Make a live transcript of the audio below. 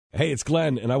Hey, it's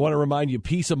Glenn, and I want to remind you,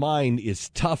 peace of mind is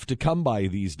tough to come by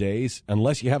these days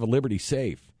unless you have a Liberty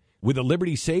Safe. With a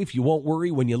Liberty Safe, you won't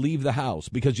worry when you leave the house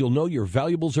because you'll know your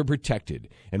valuables are protected.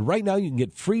 And right now, you can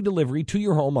get free delivery to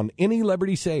your home on any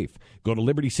Liberty Safe. Go to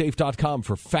LibertySafe.com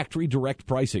for factory direct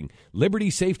pricing.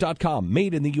 LibertySafe.com,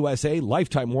 made in the USA,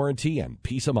 lifetime warranty, and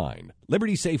peace of mind.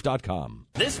 LibertySafe.com.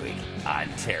 This week on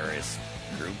Terrorist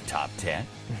Group Top 10,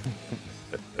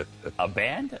 a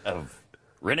band of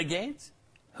renegades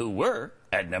who were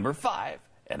at number 5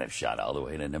 and have shot all the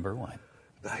way to number 1.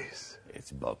 Nice.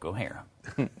 It's Boko Haram.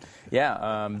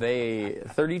 They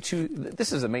 32.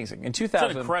 This is amazing. In 2000,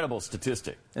 it's an incredible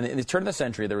statistic. In the turn of the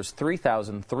century, there was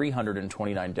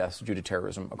 3,329 deaths due to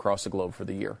terrorism across the globe for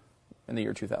the year, in the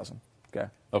year 2000.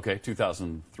 Okay,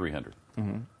 2,300.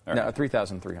 Mm-hmm. Right. No,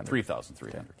 3,300.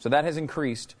 3,300. Okay. So that has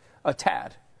increased a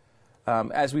tad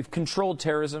as we've controlled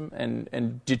terrorism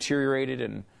and deteriorated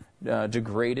and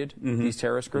degraded these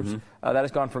terrorist groups. That has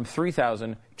gone from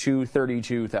 3,000 to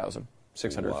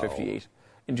 32,658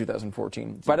 in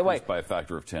 2014. It's by the way, by a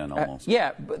factor of 10 almost.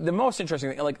 Yeah, but the most interesting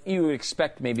thing, like you would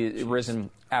expect maybe it risen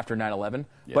after 9/11,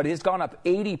 but it's gone up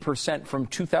 80% from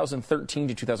 2013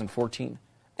 to 2014.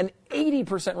 An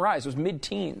 80% rise. It was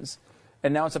mid-teens.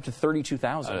 And now it's up to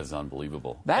 32,000. That is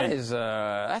unbelievable.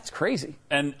 That's crazy.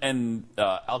 And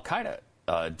Al-Qaeda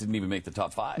didn't even make the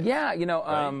top 5. Yeah, you know,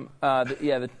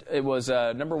 right? It was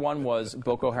number 1 was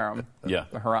Boko Haram. Yeah.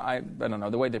 I don't know.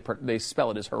 The way they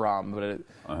spell it is haram, but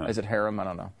is it harem? I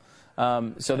don't know.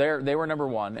 So they were number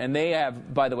 1. And they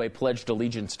have, by the way, pledged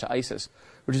allegiance to ISIS,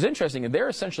 which is interesting. And they're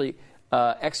essentially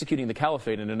executing the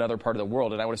caliphate in another part of the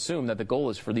world. And I would assume that the goal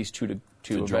is for these two to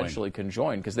eventually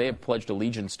conjoin, because they have pledged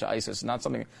allegiance to ISIS. Not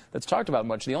something that's talked about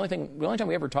much. The only time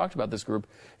we ever talked about this group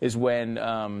is when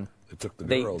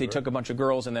they took a bunch of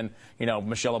girls, and then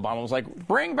Michelle Obama was like,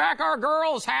 "Bring back our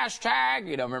girls!" hashtag.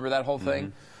 Remember that whole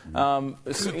thing.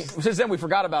 Since then we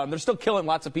forgot about them. They're still killing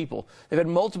lots of people. They've had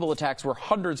multiple attacks where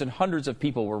hundreds and hundreds of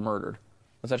people were murdered.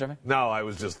 What's that, Jeffy? No, I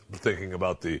was just thinking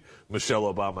about the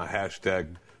Michelle Obama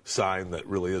hashtag sign that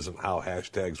really isn't how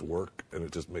hashtags work, and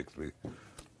it just makes me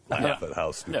laugh at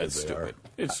how stupid they are.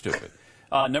 It's stupid.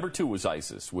 Number 2 was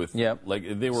ISIS with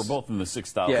they were both in the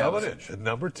 6,000. Yeah, coming in.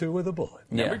 Number 2 with a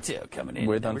bullet. Number 2 coming in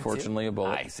with unfortunately a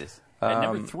bullet. ISIS. And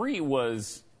number 3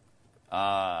 was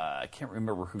I can't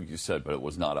remember who you said, but it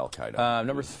was not Al-Qaeda.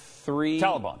 Number 3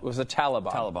 Taliban. was the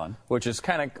Taliban. Which is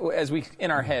kind of, as we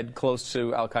in our head, close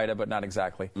to Al-Qaeda, but not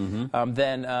exactly.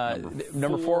 Then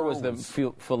number 4 was the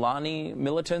Fulani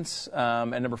militants,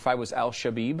 and number 5 was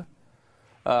Al-Shabaab.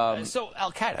 So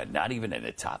Al-Qaeda, not even in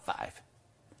the top 5.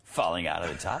 Falling out of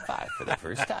the top 5 for the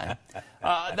first time.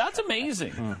 That's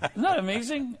amazing. Isn't that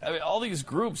amazing? I mean, all these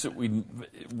groups that we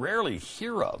rarely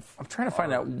hear of. I'm trying to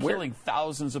find out where killing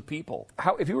thousands of people.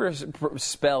 How, if you were to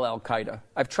spell Al-Qaeda,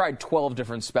 I've tried 12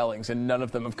 different spellings and none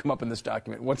of them have come up in this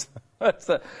document. What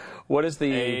is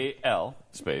the A-L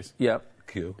space. Yep.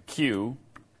 Q-A-E-D-A.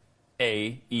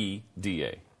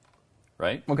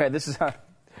 Right? Okay, this is how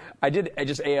I just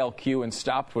ALQ and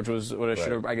stopped, which was what I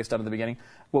should have, I guess, done at the beginning.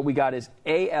 What we got is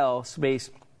AL space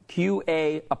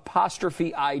QA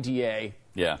apostrophe IDA.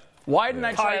 Yeah. Why didn't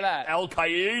I try that?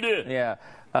 Al-Qaeda. Yeah.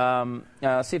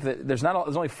 Let's see if there's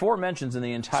only 4 mentions in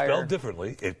the entire. Spelled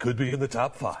differently, it could be in the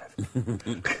top 5.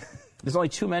 There's only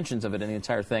 2 mentions of it in the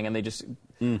entire thing, and they just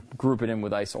group it in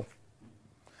with ISIL.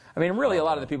 I mean, really, a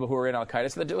lot of the people who were in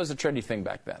Al-Qaeda said that it was a trendy thing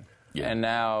back then. Yeah. And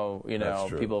now,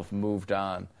 people have moved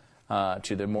on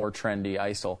to the more trendy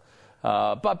ISIL.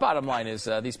 But bottom line is,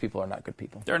 these people are not good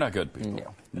people. They're not good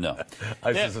people. No.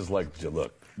 ISIS is like,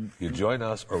 look, you join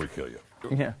us or we kill you.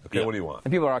 Yeah. Okay, what do you want?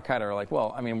 And people are kind of like,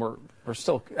 well, I mean, we're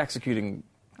still executing,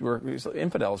 we're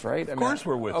infidels, right? Of course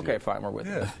we're with you. Okay, fine, we're with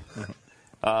you.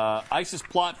 ISIS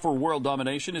plot for world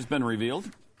domination has been revealed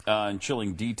in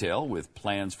chilling detail with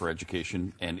plans for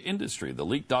education and industry. The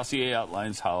leaked dossier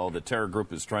outlines how the terror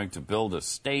group is trying to build a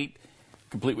state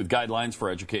complete with guidelines for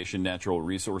education, natural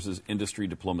resources, industry,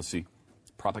 diplomacy,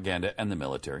 propaganda, and the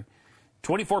military.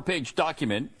 24-page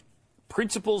document,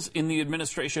 Principles in the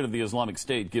Administration of the Islamic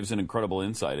State, gives an incredible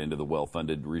insight into the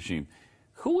well-funded regime.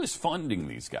 Who is funding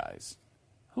these guys?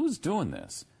 Who's doing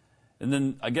this? And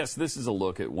then I guess this is a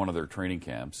look at one of their training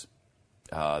camps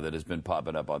that has been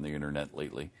popping up on the internet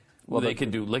lately. Well, they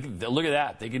can do, look at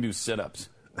that, they can do sit-ups.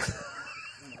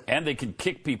 And they can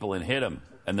kick people and hit them,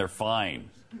 and they're fine.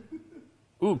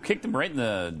 Ooh, kicked him right in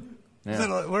the...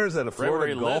 Yeah. Where is that, a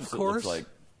Florida golf course? Like.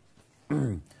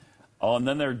 Oh, and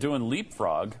then they're doing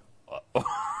leapfrog.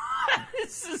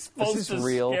 This is supposed to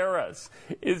real? scare us.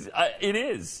 It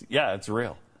is. Yeah, it's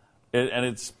real. And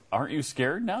it's, aren't you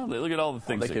scared now? Look at all the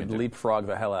things They they could can do. leapfrog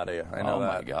the hell out of you. I know that.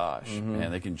 Oh my gosh!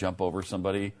 And they can jump over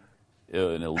somebody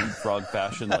in a leapfrog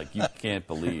fashion like you can't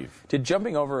believe. Did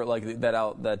jumping over like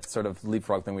that sort of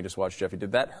leapfrog thing we just watched, Jeffy?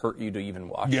 Did that hurt you to even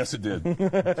watch? Yes, it did.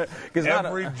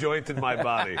 Every joint in my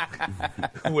body.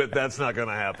 That's not going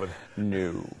to happen.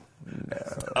 No.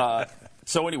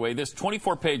 So anyway, this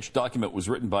 24-page document was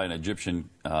written by an Egyptian,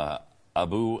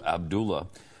 Abu Abdullah,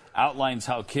 outlines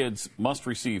how kids must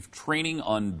receive training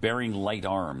on bearing light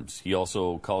arms. He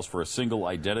also calls for a single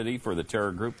identity for the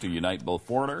terror group to unite both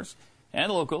foreigners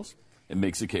and locals, and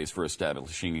makes a case for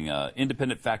establishing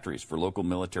independent factories for local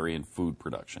military and food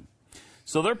production.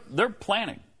 So they're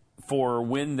planning for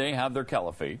when they have their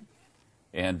caliphate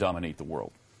and dominate the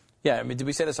world. Yeah, I mean, did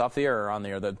we say this off the air or on the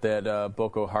air that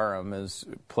Boko Haram has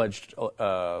pledged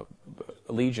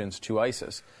allegiance to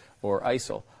ISIS or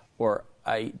ISIL or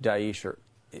Daesh or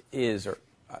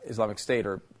Islamic State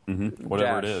or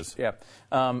whatever Daesh. it is. Yeah,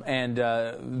 and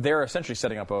they're essentially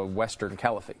setting up a Western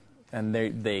caliphate. And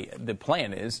the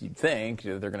plan is, you'd think,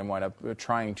 they're going to wind up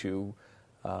trying to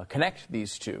connect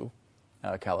these two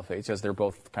caliphates, as they're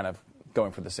both kind of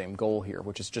going for the same goal here,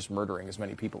 which is just murdering as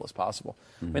many people as possible.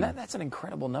 I mean, that's an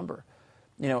incredible number.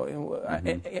 You know,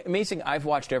 amazing. I've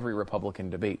watched every Republican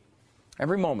debate,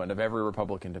 every moment of every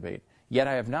Republican debate, yet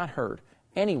I have not heard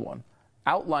anyone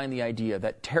outline the idea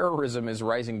that terrorism is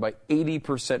rising by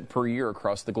 80% per year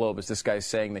across the globe, as this guy's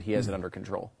saying that he has it under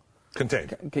control.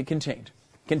 Contained. Contained.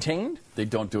 Contained? They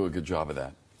don't do a good job of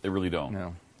that. They really don't.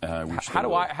 No.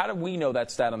 How do we know that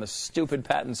stat on the stupid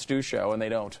Pat and Stu show, and they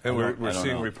don't? And we're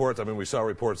seeing reports. I mean, we saw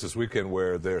reports this weekend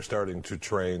where they're starting to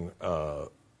train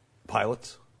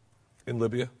pilots in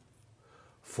Libya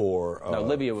for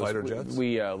Libya fighter jets.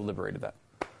 We liberated that.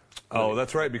 Oh,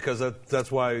 that's right, because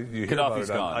that's why you hear about Gaddafi's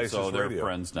it on gone, ISIS so they're radio.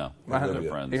 friends now. Libya. They're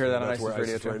friends. You hear that on That's where ISIS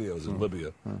radio ISIS too? radio is in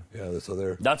Libya. Yeah, so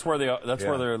they're That's where they are. That's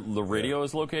where the radio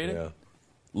is located. Yeah.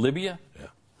 Libya. Yeah.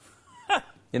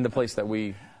 In the place that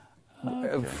we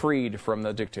freed from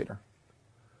the dictator.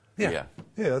 Yeah,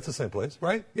 that's the same place,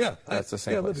 right? Yeah, That's the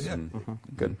same place. Libya,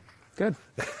 yeah. Good.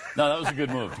 No, that was a good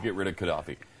move to get rid of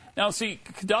Gaddafi. Now, see,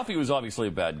 Gaddafi was obviously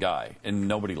a bad guy, and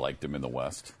nobody liked him in the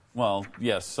West. Well,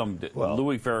 yes, some did.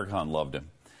 Louis Farrakhan loved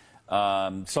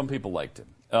him. Some people liked him,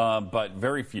 but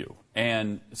very few.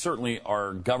 And certainly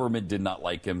our government did not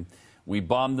like him. We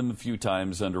bombed him a few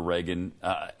times under Reagan.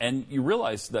 And you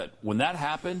realize that when that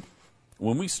happened,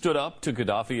 when we stood up to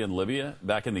Gaddafi in Libya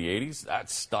back in the 80s,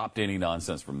 that stopped any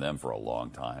nonsense from them for a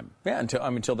long time. Yeah,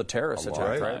 until the terrorists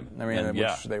attacked, right? I mean,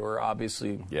 which they were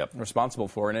obviously responsible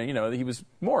for. And, you know, he was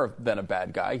more than a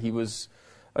bad guy. He was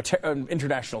an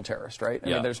international terrorist, right? I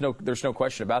mean, there's no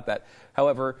question about that.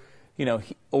 However, you know,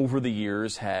 he, over the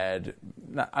years I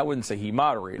wouldn't say he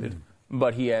moderated,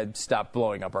 but he had stopped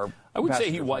blowing up our. I would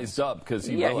say he wised up because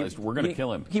he realized we're going to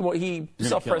kill him. He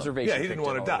self-preservation. Yeah, he didn't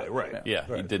want to die, right? Yeah,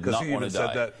 he did not want to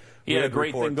die. He had a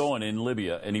great thing going in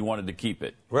Libya, and he wanted to keep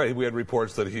it. Right. We had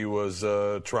reports that he was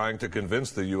trying to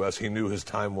convince the U.S. He knew his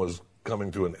time was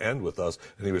coming to an end with us,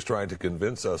 and he was trying to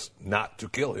convince us not to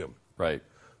kill him. Right.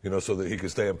 You know, so that he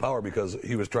could stay in power, because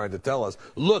he was trying to tell us,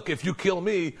 look, if you kill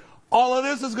me, all of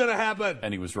this is going to happen.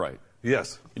 And he was right.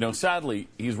 Yes. You know, sadly,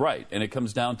 he's right. And it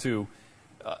comes down to,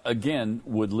 again,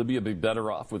 would Libya be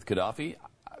better off with Gaddafi?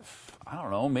 I don't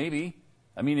know, maybe.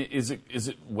 I mean, is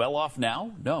it well off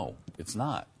now? No, it's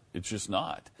not. It's just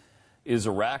not. Is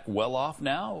Iraq well off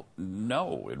now?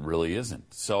 No, it really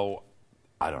isn't. So,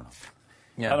 I don't know.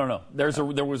 Yeah. I don't know.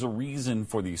 There was a reason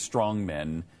for these strong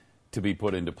men to be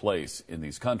put into place in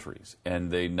these countries,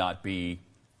 and they not be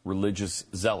religious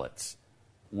zealots.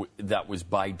 That was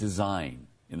by design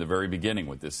in the very beginning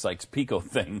with this Sykes-Picot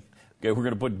thing. Okay, we're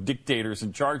going to put dictators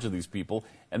in charge of these people,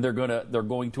 and they're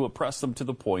going to oppress them to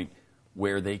the point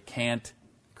where they can't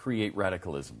create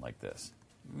radicalism like this.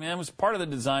 Man, it was part of the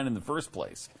design in the first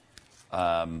place,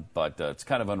 but it's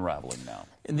kind of unraveling now.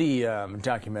 The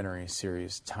documentary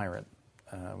series Tyrant,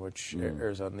 which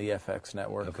airs on the FX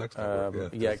network, it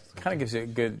kind of gives you a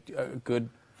good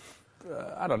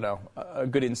I don't know, a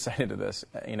good insight into this.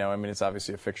 You know, I mean, it's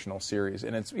obviously a fictional series,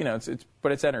 and it's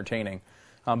but it's entertaining.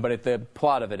 But the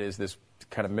plot of it is this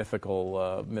kind of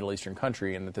mythical Middle Eastern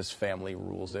country, and that this family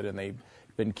rules it, and they've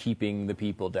been keeping the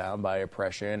people down by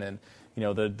oppression. And you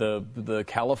know,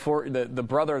 the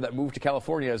brother that moved to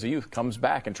California as a youth comes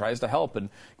back and tries to help and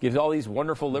gives all these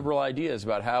wonderful liberal ideas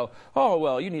about how, oh,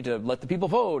 well, you need to let the people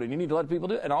vote and you need to let people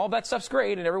do it, and all that stuff's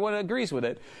great and everyone agrees with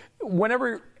it.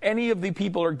 Whenever any of the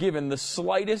people are given the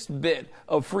slightest bit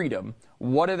of freedom,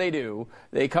 what do?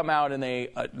 They come out and they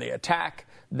attack,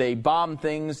 they bomb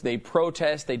things, they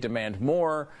protest, they demand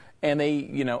more, and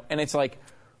and it's like,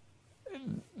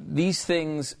 these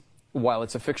things, while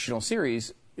it's a fictional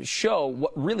series, show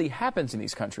what really happens in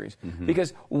these countries.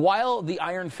 Because while the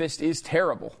Iron Fist is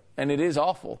terrible, and it is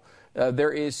awful,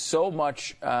 there is so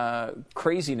much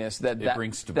craziness that it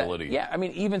brings stability. Yeah, I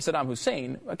mean, even Saddam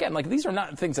Hussein, again, like these are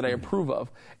not things that I approve of.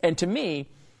 And to me,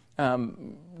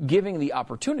 giving the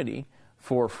opportunity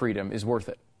for freedom is worth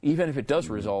it, even if it does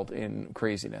result in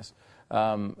craziness.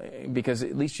 Because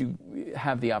at least you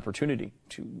have the opportunity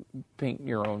to paint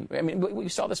your own. I mean, we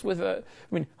saw this with.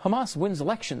 Hamas wins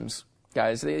elections,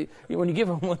 guys. When you give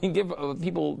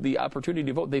people the opportunity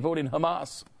to vote, they vote in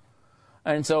Hamas,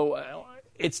 and so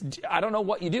I don't know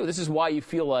what you do. This is why you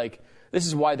feel like this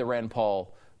is why the Rand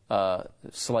Paul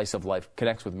slice of life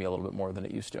connects with me a little bit more than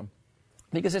it used to,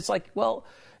 because it's like, well,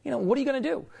 what are you going to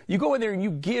do? You go in there and you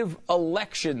give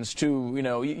elections to,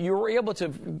 you were able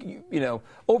to,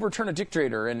 overturn a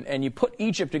dictator and you put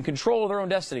Egypt in control of their own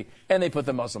destiny, and they put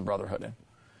the Muslim Brotherhood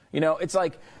in. It's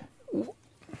like,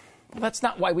 that's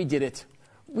not why we did it.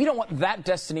 We don't want that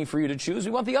destiny for you to choose.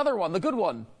 We want the other one, the good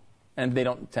one. And they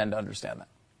don't tend to understand that.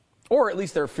 Or at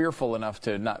least they're fearful enough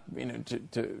to not,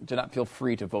 to not feel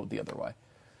free to vote the other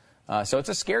way. So it's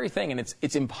a scary thing, and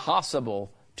it's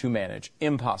impossible to manage.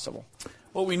 Impossible.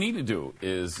 What we need to do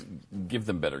is give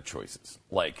them better choices.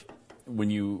 Like when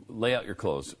you lay out your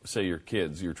clothes, say your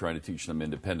kids, you're trying to teach them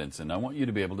independence, and I want you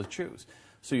to be able to choose.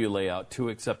 So you lay out 2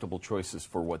 acceptable choices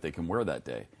for what they can wear that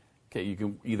day. Okay, you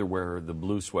can either wear the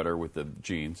blue sweater with the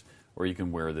jeans, or you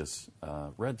can wear this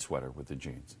red sweater with the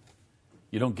jeans.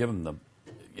 You don't give them the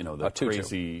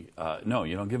crazy. No,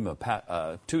 you don't give them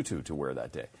a tutu to wear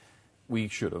that day. We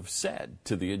should have said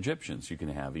to the Egyptians, you can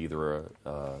have either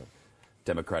a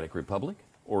democratic republic,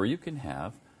 or you can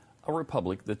have a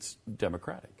republic that's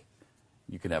democratic.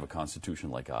 You can have a constitution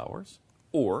like ours,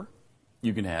 or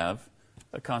you can have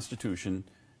a constitution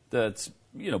that's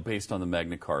based on the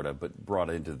Magna Carta but brought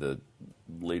into the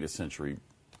latest century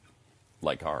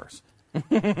like ours.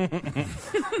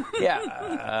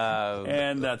 Yeah.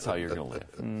 And that's how you're going to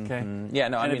live. Okay? Yeah,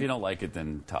 no, and if you don't like it,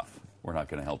 then tough. We're not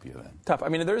going to help you then. Tough. I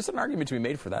mean, there's an argument to be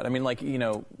made for that. I mean, like,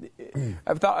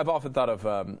 I've often thought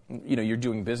of, you're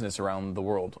doing business around the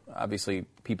world. Obviously,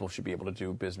 people should be able to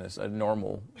do business. A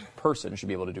normal person should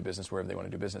be able to do business wherever they want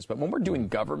to do business. But when we're doing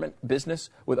government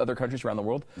business with other countries around the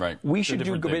world, right. we should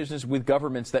do business with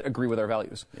governments that agree with our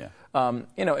values. Yeah.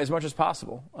 As much as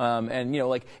possible. And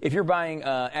like, if you're buying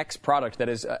X product that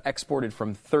is exported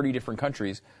from 30 different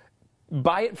countries,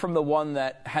 buy it from the one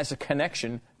that has a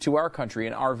connection to our country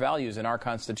and our values and our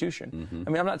Constitution. I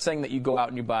mean, I'm not saying that you go out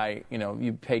and you buy,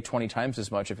 you pay 20 times as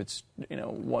much if it's,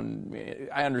 one.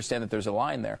 I understand that there's a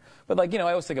line there. But, like, I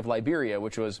always think of Liberia,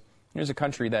 which was, here's a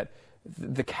country that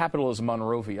the capital is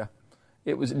Monrovia.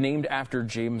 It was named after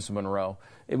James Monroe.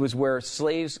 It was where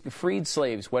freed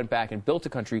slaves went back and built a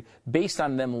country based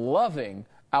on them loving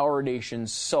our nation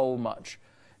so much.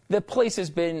 The place has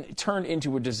been turned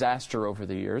into a disaster over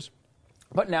the years.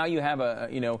 But now you have a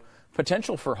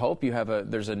potential for hope.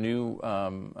 There's a new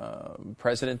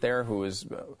president there who is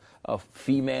a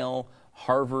female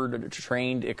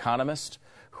Harvard-trained economist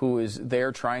who is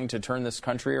there trying to turn this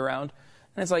country around.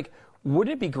 And it's like,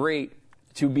 wouldn't it be great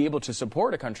to be able to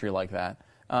support a country like that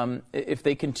if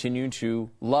they continue to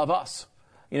love us?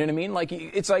 You know what I mean? Like,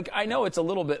 it's like, I know it's a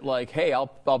little bit like, hey, I'll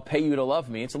pay you to love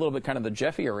me. It's a little bit kind of the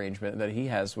Jeffy arrangement that he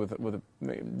has with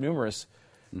numerous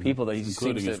people that he's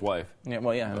including his wife. Yeah,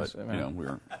 well, yeah. But,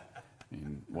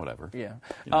 whatever. Yeah.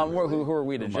 Who are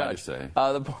we to judge?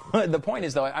 The point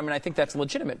is, though, I think that's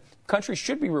legitimate. Countries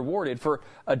should be rewarded for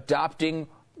adopting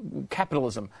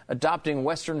capitalism, adopting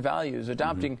Western values,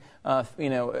 adopting,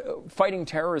 fighting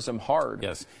terrorism hard.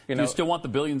 Yes. Do you still want the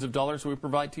billions of dollars we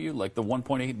provide to you, like the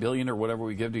 $1.8 billion or whatever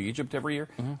we give to Egypt every year?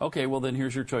 Okay, well, then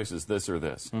here's your choices, this or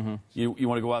this. You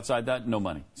want to go outside that? No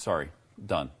money. Sorry.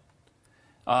 Done.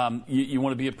 You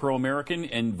want to be a pro-American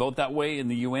and vote that way in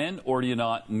the UN, or do you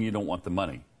not, and you don't want the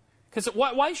money? Because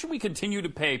why should we continue to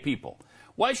pay people?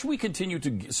 Why should we continue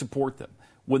to support them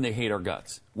when they hate our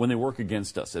guts, when they work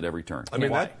against us at every turn? I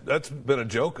mean, that's been a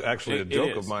joke, actually, a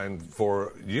joke of mine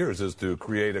for years, is to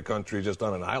create a country just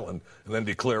on an island and then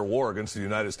declare war against the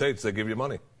United States. They give you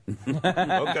money.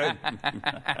 Okay.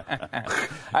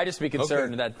 I'd just be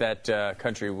concerned that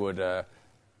country would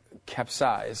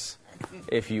capsize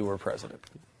if you were president.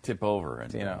 Tip over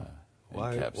and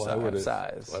why would it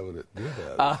do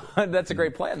that? That's a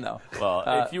great plan, though. Well,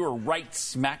 if you were right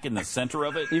smack in the center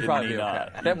of it, you'd probably be okay.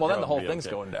 Then the whole thing's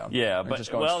okay. going down. Yeah, but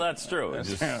that's true. It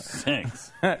just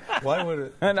sinks. Why would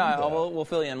it? No, we'll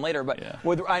fill you in later. But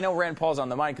I know Rand Paul's on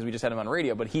the mind because we just had him on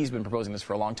radio. But he's been proposing this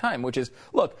for a long time, which is,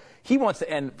 look, he wants to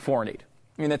end foreign aid.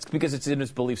 I mean, that's because it's in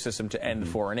his belief system to end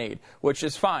foreign aid, which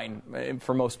is fine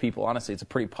for most people. Honestly, it's a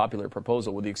pretty popular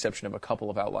proposal with the exception of a couple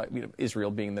of outliers,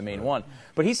 Israel being the main one.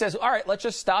 But he says, all right, let's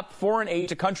just stop foreign aid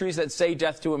to countries that say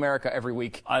death to America every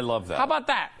week. I love that. How about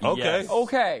that? Okay. Yes.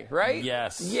 Okay, right?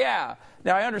 Yes. Yeah.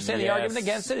 Now, I understand the Yes. argument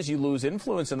against it is you lose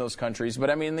influence in those countries, but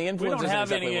I mean, the influence don't isn't have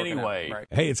exactly any working out. anyway. Right.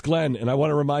 Hey, it's Glenn, and I want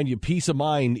to remind you, peace of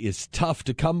mind is tough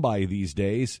to come by these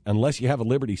days unless you have a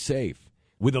Liberty Safe.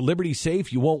 With a Liberty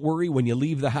Safe, you won't worry when you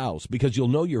leave the house because you'll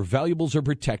know your valuables are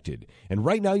protected. And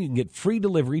right now, you can get free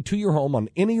delivery to your home on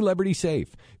any Liberty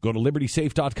Safe. Go to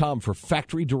LibertySafe.com for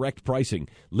factory direct pricing.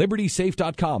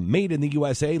 LibertySafe.com, made in the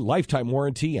USA, lifetime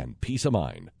warranty, and peace of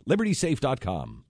mind. LibertySafe.com.